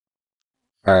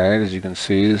Alright, as you can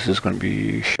see, this is going to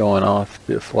be showing off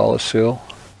the flawless seal.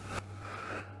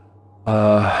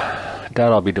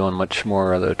 Doubt I'll be doing much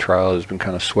more. The trial has been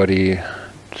kind of sweaty.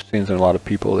 Seems there are a lot of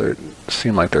people that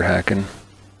seem like they're hacking.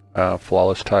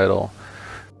 Flawless title.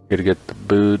 Gotta get the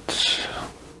boots,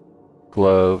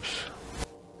 gloves,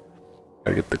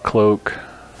 gotta get the cloak,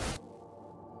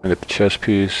 gotta get the chest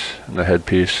piece and the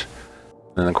headpiece.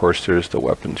 And then of course there's the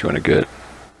weapons you want to get.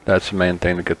 That's the main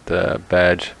thing to get the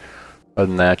badge. Other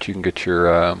than that, you can get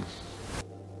your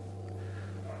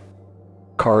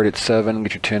card at 7,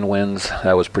 get your 10 wins.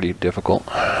 That was pretty difficult.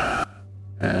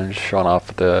 And showing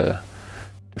off the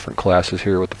different classes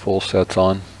here with the full sets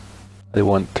on. They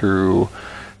went through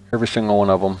every single one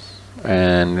of them,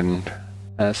 and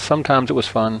sometimes it was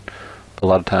fun, but a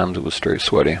lot of times it was straight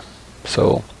sweaty.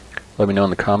 So let me know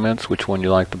in the comments which one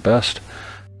you like the best.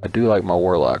 I do like my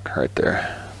Warlock right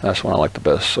there. That's one I like the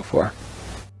best so far.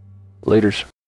 Laters.